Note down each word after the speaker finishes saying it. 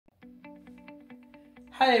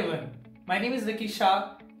Hi everyone, my name is Vicky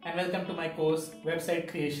Shah and welcome to my course Website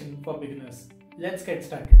Creation for Beginners. Let's get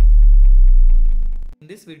started. In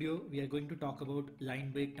this video, we are going to talk about line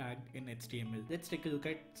break tag in HTML. Let's take a look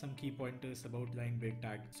at some key pointers about line break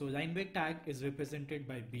tag. So line break tag is represented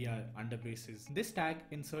by BR under braces. This tag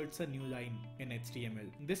inserts a new line in HTML.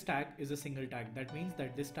 This tag is a single tag. That means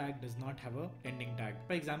that this tag does not have a ending tag.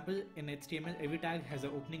 For example, in HTML, every tag has an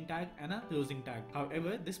opening tag and a closing tag.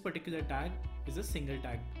 However, this particular tag is a single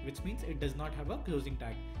tag, which means it does not have a closing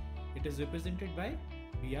tag. It is represented by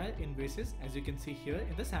BR in braces, as you can see here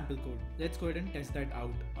in the sample code. Let's go ahead and test that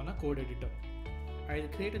out on a code editor. I'll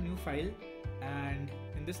create a new file, and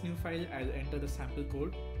in this new file I'll enter the sample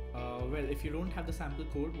code. Well, if you don't have the sample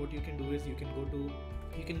code, what you can do is you can go to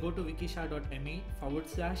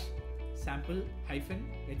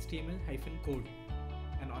wikishah.me/sample-html-code,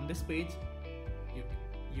 and on this page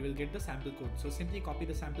you will get the sample code. So simply copy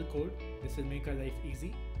the sample code. This will make our life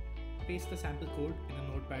easy. Paste the sample code in a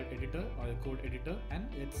notepad editor or a code editor, and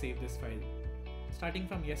let's save this file. Starting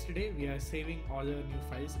from yesterday, we are saving all our new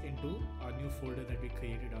files into our new folder that we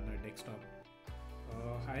created on our desktop.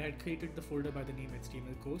 I had created the folder by the name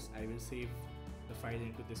HTML course. I will save the file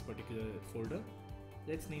into this particular folder.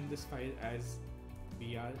 Let's name this file as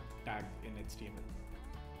BR tag in HTML.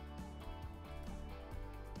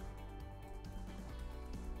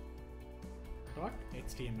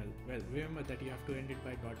 .html. Well, remember that you have to end it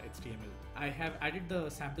by .html. I have added the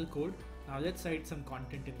sample code. Now let's write some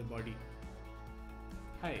content in the body.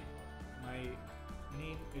 Hi, my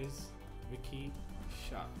name is Vicky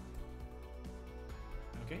Shah.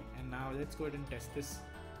 Okay, and now let's go ahead and test this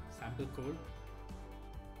sample code.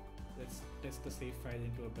 Let's test the save file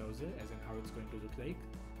into a browser, as in how it's going to look like.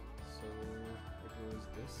 So it was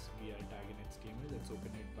this BR tag in HTML. Let's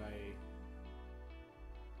open it by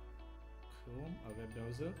Chrome, a web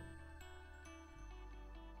browser.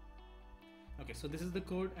 Okay, so this is the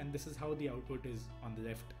code and this is how the output is on the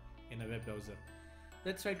left in a web browser.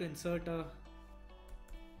 Let's try to insert a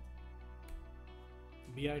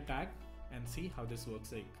BR tag and see how this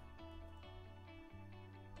works like.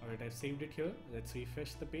 Alright, I've saved it here. Let's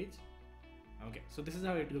refresh the page. Okay, so this is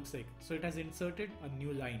how it looks like. So it has inserted a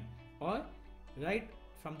new line, or right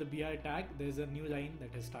from the BR tag there is a new line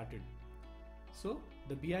that has started. So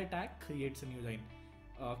the BR tag creates a new line.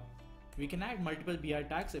 We can add multiple BR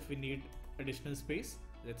tags if we need additional space.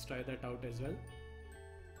 Let's try that out as well.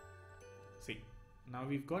 See, now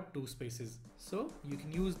we've got 2 spaces. So you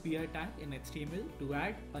can use BR tag in HTML to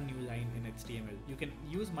add a new line in HTML. You can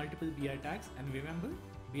use multiple BR tags, and remember,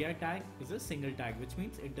 BR tag is a single tag, which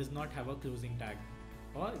means it does not have a closing tag,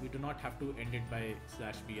 or we do not have to end it by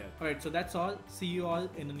 /br. Alright, so that's all. See you all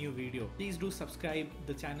in a new video. Please do subscribe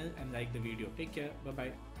the channel and like the video. Take care. Bye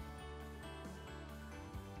bye.